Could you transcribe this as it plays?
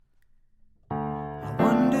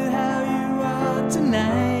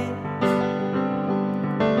tonight.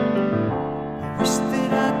 I wish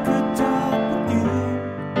that I could talk with you.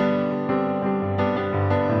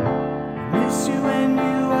 I miss you when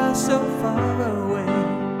you are so far away,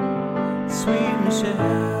 sweet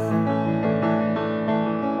Michelle.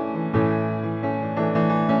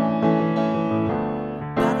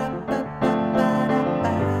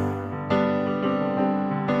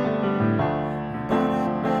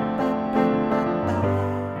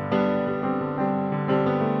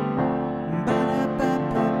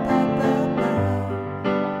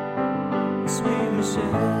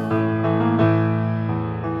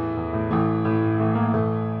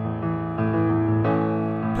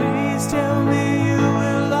 Please tell me you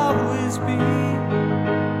will always be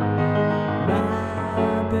my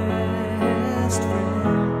best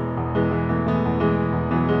friend.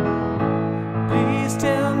 Please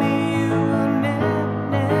tell me you will never,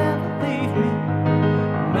 never leave me,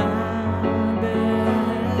 my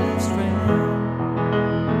best friend.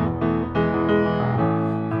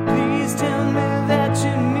 Please tell me that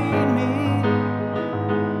you need me,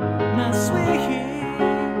 my sweet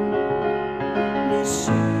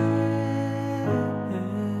Michelle.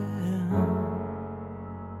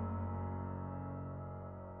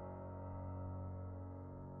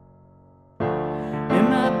 Am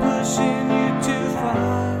I pushing you too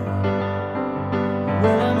far?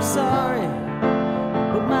 Well, I'm sorry,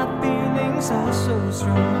 but my feelings are so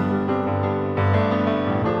strong.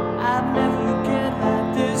 I've never get like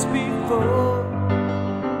this before,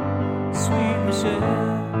 sweet Michelle.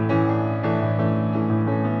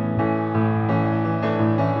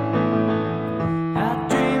 I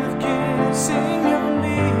dream of kissing your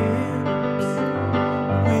lips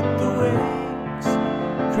with the waves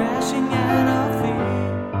crashing at our feet.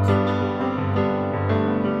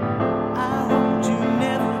 I hold you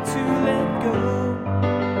never to let go,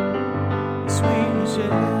 sweet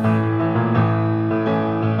Michelle.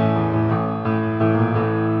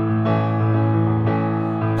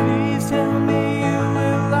 Please tell me you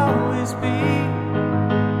will always be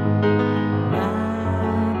my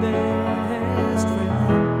best friend.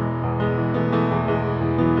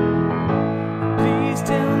 Please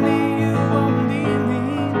tell me you won't leave me,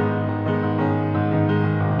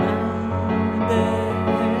 my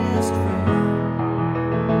best friend.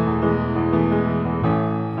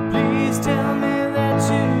 Please tell me that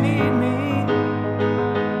you need me,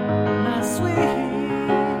 my sweet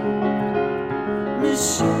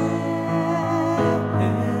Michelle.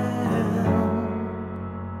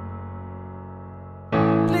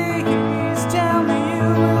 Please tell me you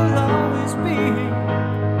will always be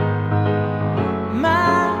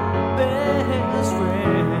my best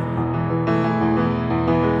friend.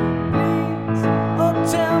 Please, oh,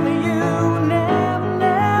 tell me you will never,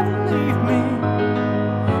 never leave me,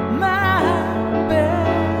 my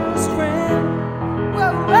best friend.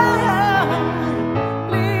 Whoa, whoa.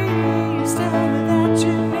 Please tell me that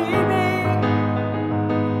you need me,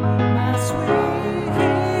 my sweet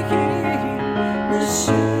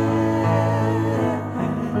Michelle.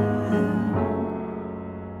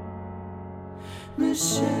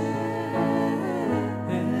 Michelle,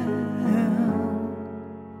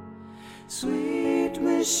 sweet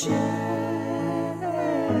Michelle.